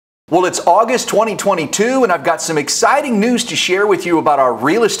Well, it's August 2022, and I've got some exciting news to share with you about our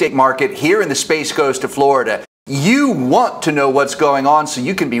real estate market here in the Space Coast of Florida. You want to know what's going on so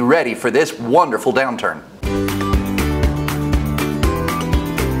you can be ready for this wonderful downturn.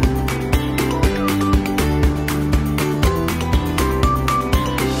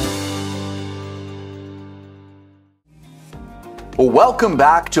 Well, welcome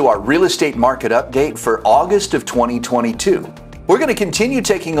back to our real estate market update for August of 2022. We're going to continue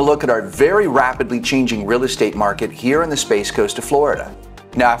taking a look at our very rapidly changing real estate market here in the Space Coast of Florida.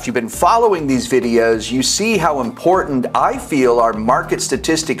 Now, if you've been following these videos, you see how important I feel our market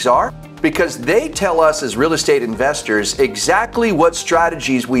statistics are because they tell us as real estate investors exactly what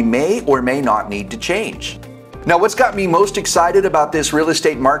strategies we may or may not need to change. Now, what's got me most excited about this real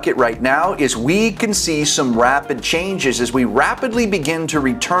estate market right now is we can see some rapid changes as we rapidly begin to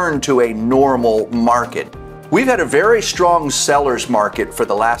return to a normal market. We've had a very strong seller's market for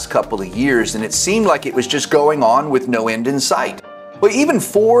the last couple of years, and it seemed like it was just going on with no end in sight. But even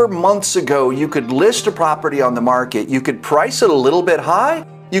 4 months ago, you could list a property on the market, you could price it a little bit high,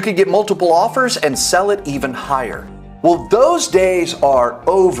 you could get multiple offers and sell it even higher. Well, those days are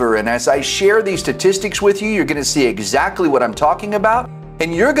over, and as I share these statistics with you, you're going to see exactly what I'm talking about,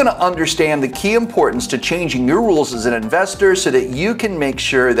 and you're going to understand the key importance to changing your rules as an investor so that you can make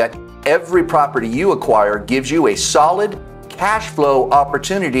sure that every property you acquire gives you a solid cash flow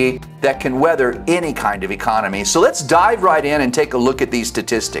opportunity that can weather any kind of economy. So let's dive right in and take a look at these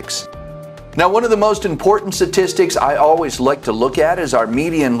statistics. Now, one of the most important statistics I always like to look at is our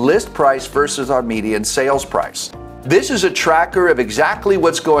median list price versus our median sales price. This is a tracker of exactly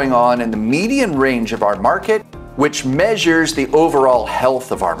what's going on in the median range of our market, which measures the overall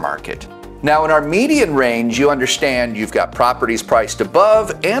health of our market. Now, in our median range, you understand you've got properties priced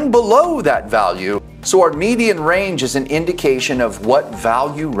above and below that value. So our median range is an indication of what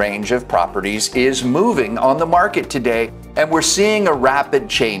value range of properties is moving on the market today, and we're seeing a rapid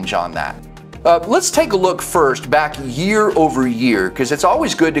change on that. Let's take a look first back year over year, because it's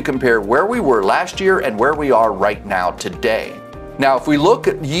always good to compare where we were last year and where we are right now today. Now, if we look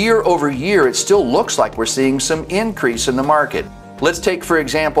at year over year, it still looks like we're seeing some increase in the market. Let's take, for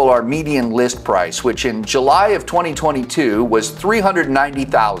example, our median list price, which in July of 2022 was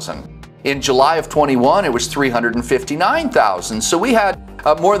 $390,000. In July of 21, it was $359,000. So we had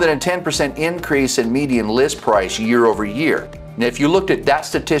more than a 10% increase in median list price year over year. And if you looked at that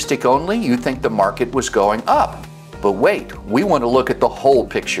statistic only, you'd think the market was going up. But wait, we want to look at the whole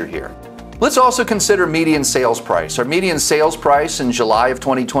picture here. Let's also consider median sales price. Our median sales price in July of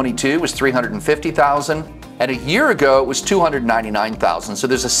 2022 was $350,000. And a year ago, it was $299,000. So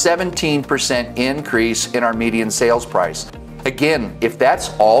there's a 17% increase in our median sales price. Again, if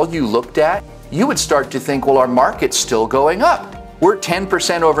that's all you looked at, you would start to think, well, our market's still going up. We're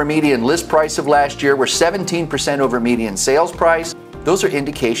 10% over median list price of last year. We're 17% over median sales price. Those are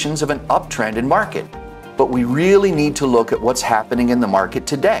indications of an uptrend in market. But we really need to look at what's happening in the market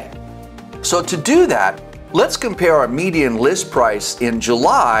today. So to do that, let's compare our median list price in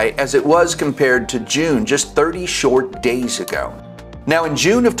July as it was compared to June, just 30 short days ago. Now, in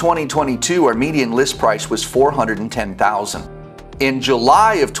June of 2022, our median list price was $410,000. In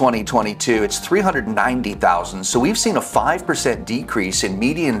July of 2022, it's $390,000. So we've seen a 5% decrease in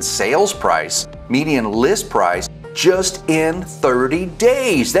median sales price, median list price, just in 30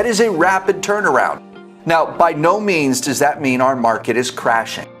 days. That is a rapid turnaround. Now, by no means does that mean our market is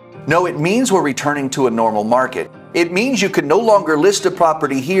crashing. No, it means we're returning to a normal market. It means you can no longer list a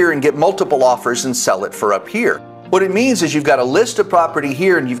property here and get multiple offers and sell it for up here. What it means is you've got to list a property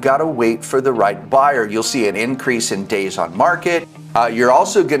here and you've got to wait for the right buyer. You'll see an increase in days on market. You're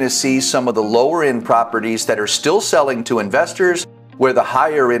also going to see some of the lower end properties that are still selling to investors, where the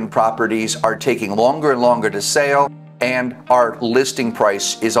higher end properties are taking longer and longer to sell, and our listing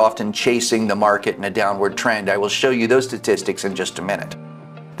price is often chasing the market in a downward trend. I will show you those statistics in just a minute.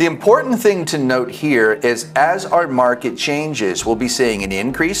 The important thing to note here is as our market changes, we'll be seeing an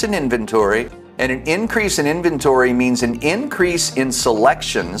increase in inventory, and an increase in inventory means an increase in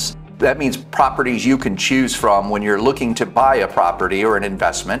selections. That means properties you can choose from when you're looking to buy a property or an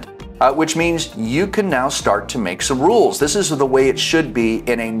investment, which means you can now start to make some rules. This is the way it should be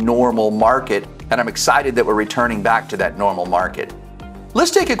in a normal market, and I'm excited that we're returning back to that normal market.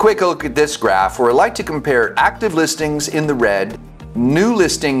 Let's take a quick look at this graph where I like to compare active listings in the red, new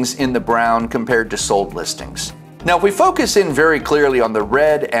listings in the brown compared to sold listings. Now, if we focus in very clearly on the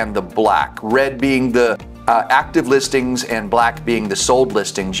red and the black, red being the active listings and black being the sold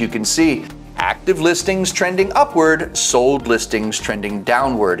listings, you can see active listings trending upward, sold listings trending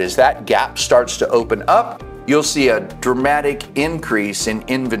downward. As that gap starts to open up, you'll see a dramatic increase in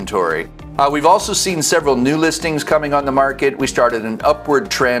inventory. We've also seen several new listings coming on the market. We started an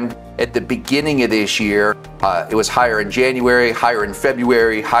upward trend at the beginning of this year. It was higher in January, higher in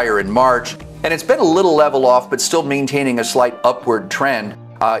February, higher in March, and it's been a little level off, but still maintaining a slight upward trend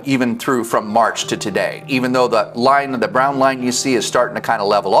even through from March to today. Even though the brown line you see is starting to kind of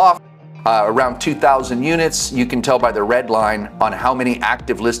level off, around 2,000 units, you can tell by the red line on how many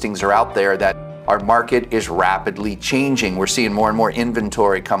active listings are out there that our market is rapidly changing. We're seeing more and more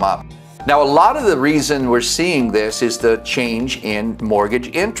inventory come up. Now, a lot of the reason we're seeing this is the change in mortgage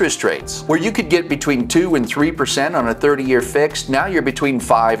interest rates. Where you could get between 2 and 3% on a 30-year fixed, now you're between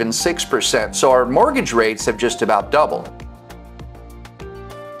 5 and 6%. So our mortgage rates have just about doubled.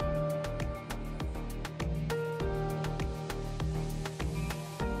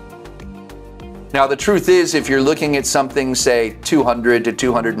 Now, the truth is, if you're looking at something, say, 200 to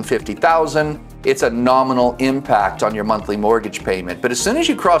 250,000, it's a nominal impact on your monthly mortgage payment. But as soon as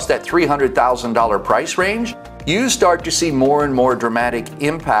you cross that $300,000 price range, you start to see more and more dramatic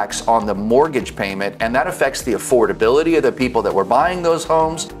impacts on the mortgage payment, and that affects the affordability of the people that were buying those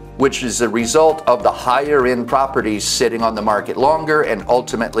homes, which is a result of the higher end properties sitting on the market longer and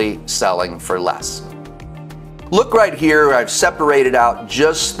ultimately selling for less. Look right here, I've separated out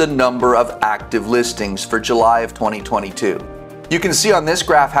just the number of active listings for July of 2022. You can see on this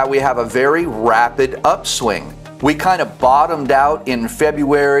graph how we have a very rapid upswing. We kind of bottomed out in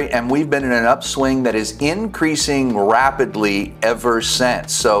February, and we've been in an upswing that is increasing rapidly ever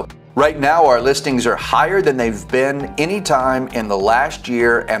since. So right now our listings are higher than they've been any time in the last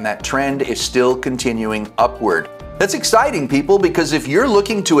year, and that trend is still continuing upward. That's exciting, people, because if you're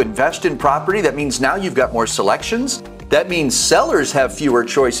looking to invest in property, that means now you've got more selections. That means sellers have fewer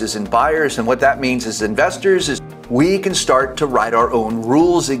choices than buyers, and what that means as investors is we can start to write our own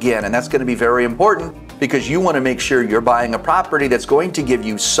rules again, and that's going to be very important because you want to make sure you're buying a property that's going to give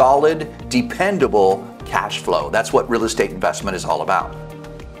you solid, dependable cash flow. That's what real estate investment is all about.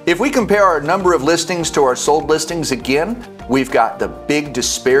 If we compare our number of listings to our sold listings again, we've got the big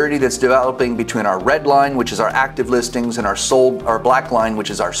disparity that's developing between our red line, which is our active listings, and our black line, which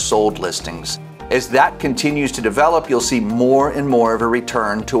is our sold listings. As that continues to develop, you'll see more and more of a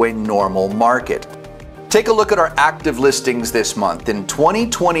return to a normal market. Take a look at our active listings this month. In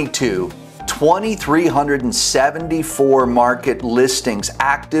 2022, 2,374 market listings,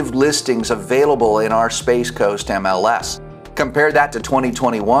 active listings available in our Space Coast MLS. Compare that to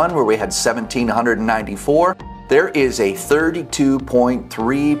 2021, where we had 1,794. There is a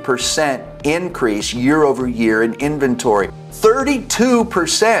 32.3% increase year over year in inventory.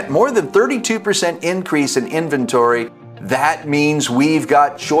 32%, more than 32% increase in inventory. That means we've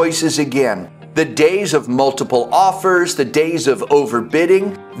got choices again. The days of multiple offers, the days of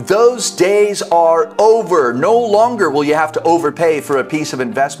overbidding, those days are over. No longer will you have to overpay for a piece of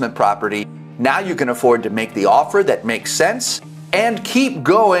investment property. Now you can afford to make the offer that makes sense and keep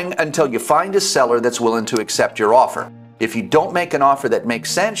going until you find a seller that's willing to accept your offer. If you don't make an offer that makes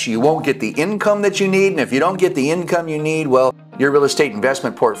sense, you won't get the income that you need. And if you don't get the income you need, well, your real estate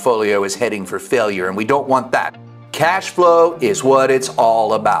investment portfolio is heading for failure, and we don't want that. Cash flow is what it's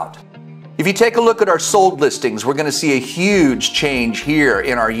all about. If you take a look at our sold listings, we're going to see a huge change here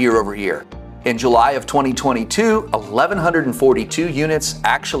in our year over year. In July of 2022, 1,142 units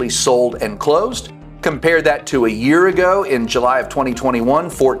actually sold and closed. Compare that to a year ago in July of 2021,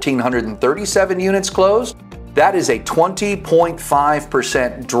 1,437 units closed. That is a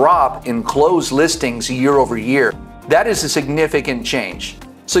 20.5% drop in closed listings year over year. That is a significant change.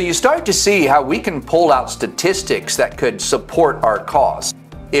 So you start to see how we can pull out statistics that could support our cause.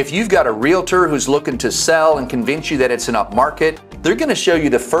 If you've got a realtor who's looking to sell and convince you that it's an up market, they're going to show you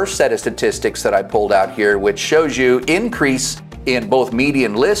the first set of statistics that I pulled out here, which shows you increase in both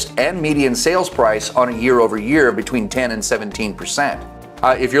median list and median sales price on a year over year between 10 and 17%.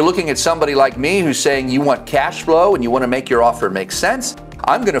 If you're looking at somebody like me who's saying you want cash flow and you want to make your offer make sense,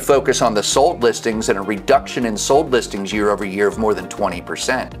 I'm going to focus on the sold listings and a reduction in sold listings year over year of more than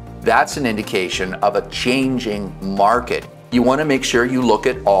 20%. That's an indication of a changing market. You want to make sure you look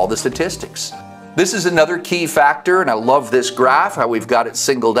at all the statistics. This is another key factor, and I love this graph, how we've got it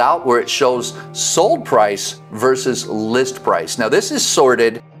singled out, where it shows sold price versus list price. Now, this is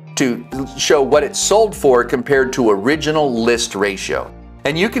sorted to show what it sold for compared to original list ratio.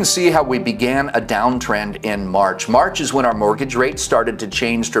 And you can see how we began a downtrend in March. March is when our mortgage rates started to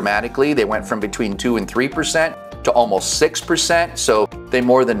change dramatically. They went from between 2 and 3% to almost 6%. So they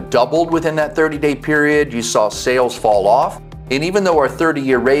more than doubled within that 30-day period. You saw sales fall off. And even though our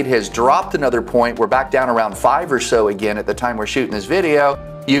 30-year rate has dropped another point, we're back down around 5 or so again at the time we're shooting this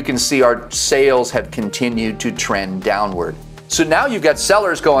video, you can see our sales have continued to trend downward. So now you've got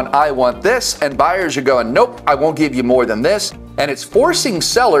sellers going, I want this, and buyers are going, nope, I won't give you more than this. And it's forcing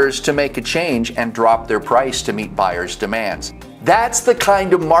sellers to make a change and drop their price to meet buyers' demands. That's the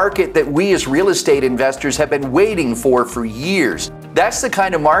kind of market that we as real estate investors have been waiting for years. That's the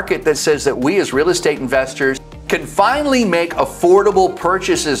kind of market that says that we as real estate investors can finally make affordable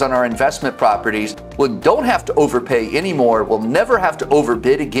purchases on our investment properties. We don't have to overpay anymore. We'll never have to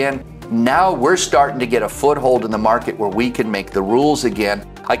overbid again. Now we're starting to get a foothold in the market where we can make the rules again.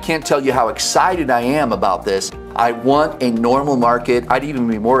 I can't tell you how excited I am about this. I want a normal market. I'd even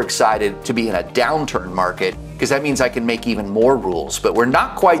be more excited to be in a downturn market because that means I can make even more rules. But we're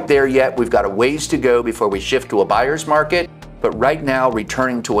not quite there yet. We've got a ways to go before we shift to a buyer's market. But right now,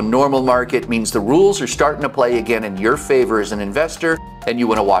 returning to a normal market means the rules are starting to play again in your favor as an investor, and you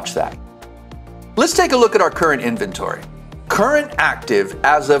want to watch that. Let's take a look at our current inventory. Current active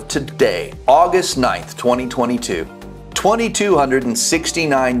as of today, August 9th, 2022,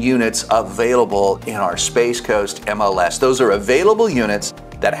 2,269 units available in our Space Coast MLS. Those are available units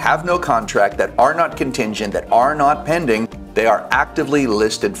that have no contract, that are not contingent, that are not pending. They are actively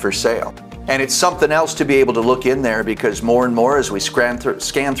listed for sale. And it's something else to be able to look in there because more and more as we scan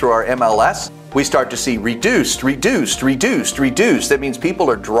through our MLS, we start to see reduced. That means people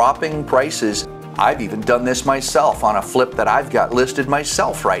are dropping prices. I've even done this myself on a flip that I've got listed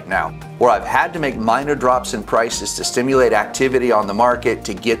myself right now, where I've had to make minor drops in prices to stimulate activity on the market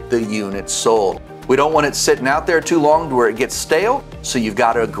to get the unit sold. We don't want it sitting out there too long to where it gets stale, so you've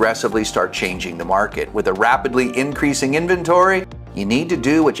got to aggressively start changing the market. With a rapidly increasing inventory, you need to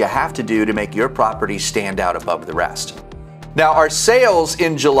do what you have to do to make your property stand out above the rest. Now, our sales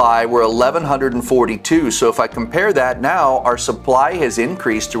in July were 1,142, so if I compare that now, our supply has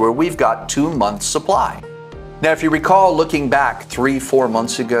increased to where we've got 2 months supply. Now, if you recall, looking back 3-4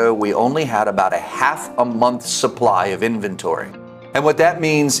 months ago, we only had about a half a month supply of inventory. And what that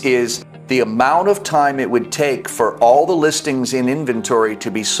means is the amount of time it would take for all the listings in inventory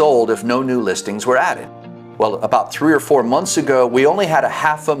to be sold if no new listings were added. Well, about 3 or 4 months ago, we only had a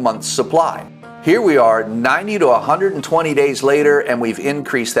half a month's supply. Here we are 90 to 120 days later, and we've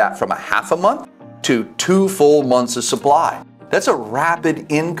increased that from a half a month to 2 full months of supply. That's a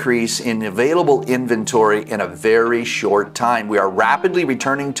rapid increase in available inventory in a very short time. We are rapidly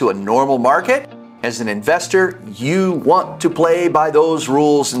returning to a normal market. As an investor, you want to play by those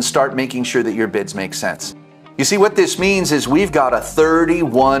rules and start making sure that your bids make sense. You see, what this means is we've got a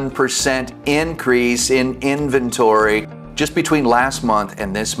 31% increase in inventory just between last month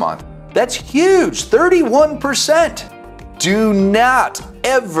and this month. That's huge, 31%. Do not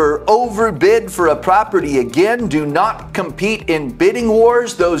ever overbid for a property again. Do not compete in bidding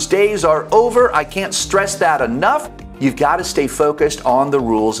wars. Those days are over. I can't stress that enough. You've got to stay focused on the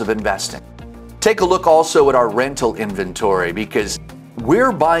rules of investing. Take a look also at our rental inventory because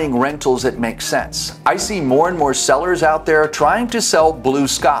we're buying rentals that make sense. I see more and more sellers out there trying to sell blue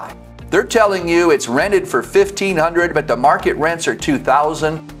sky. They're telling you it's rented for $1,500, but the market rents are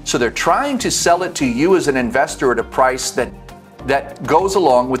 $2,000. So they're trying to sell it to you as an investor at a price that goes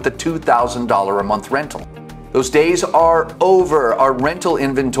along with the $2,000 a month rental. Those days are over. Our rental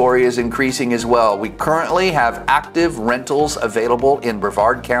inventory is increasing as well. We currently have active rentals available in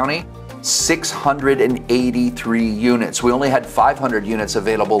Brevard County, 683 units. We only had 500 units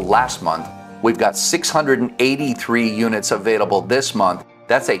available last month. We've got 683 units available this month.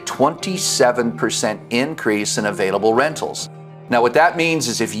 That's a 27% increase in available rentals. Now, what that means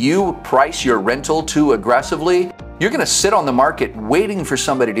is if you price your rental too aggressively, you're going to sit on the market waiting for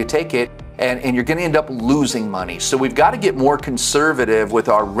somebody to take it, and you're going to end up losing money. So we've got to get more conservative with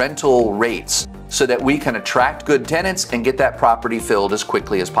our rental rates so that we can attract good tenants and get that property filled as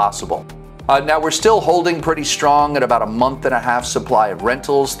quickly as possible. Now, we're still holding pretty strong at about a month and a half supply of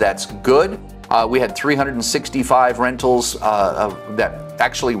rentals. That's good. We had 365 rentals that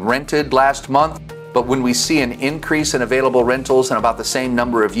actually rented last month. But when we see an increase in available rentals and about the same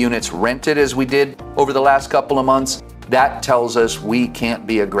number of units rented as we did over the last couple of months, that tells us we can't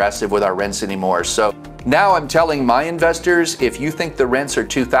be aggressive with our rents anymore. So now I'm telling my investors, if you think the rents are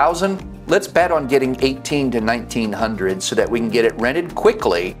 $2,000, let's bet on getting $1,800 to $1,900 so that we can get it rented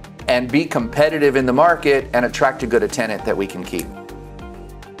quickly and be competitive in the market and attract a good tenant that we can keep.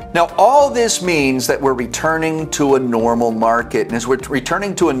 Now, all this means that we're returning to a normal market. And as we're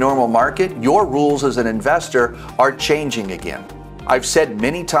returning to a normal market, your rules as an investor are changing again. I've said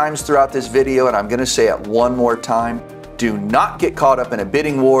many times throughout this video, and I'm going to say it one more time, do not get caught up in a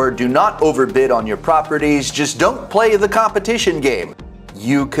bidding war. Do not overbid on your properties. Just don't play the competition game.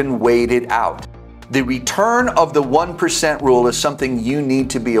 You can wait it out. The return of the 1% rule is something you need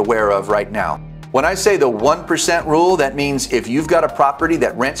to be aware of right now. When I say the 1% rule, that means if you've got a property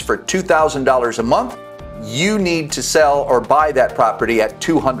that rents for $2,000 a month, you need to sell or buy that property at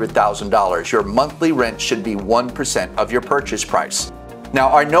 $200,000. Your monthly rent should be 1% of your purchase price.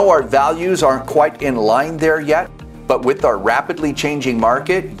 Now, I know our values aren't quite in line there yet, but with our rapidly changing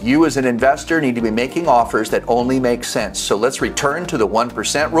market, you as an investor need to be making offers that only make sense. So let's return to the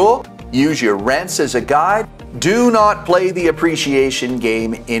 1% rule. Use your rents as a guide. Do not play the appreciation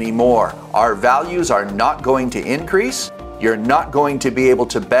game anymore. Our values are not going to increase. You're not going to be able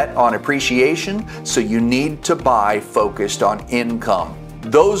to bet on appreciation, so you need to buy focused on income.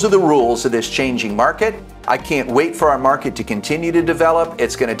 Those are the rules of this changing market. I can't wait for our market to continue to develop.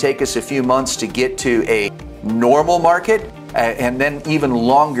 It's going to take us a few months to get to a normal market, and then even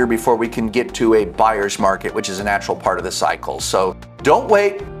longer before we can get to a buyer's market, which is a natural part of the cycle. So don't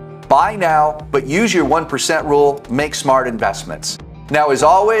wait. Buy now, but use your 1% rule, make smart investments. Now, as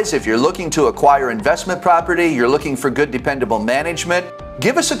always, if you're looking to acquire investment property, you're looking for good, dependable management,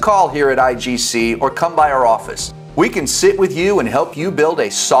 give us a call here at IGC or come by our office. We can sit with you and help you build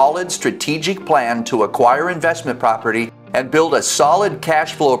a solid strategic plan to acquire investment property and build a solid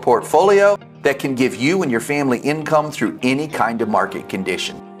cash flow portfolio that can give you and your family income through any kind of market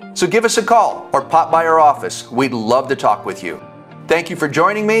condition. So give us a call or pop by our office. We'd love to talk with you. Thank you for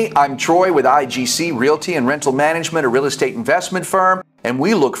joining me. I'm Troy with IGC Realty and Rental Management, a real estate investment firm, and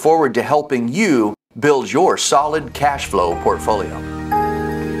we look forward to helping you build your solid cash flow portfolio.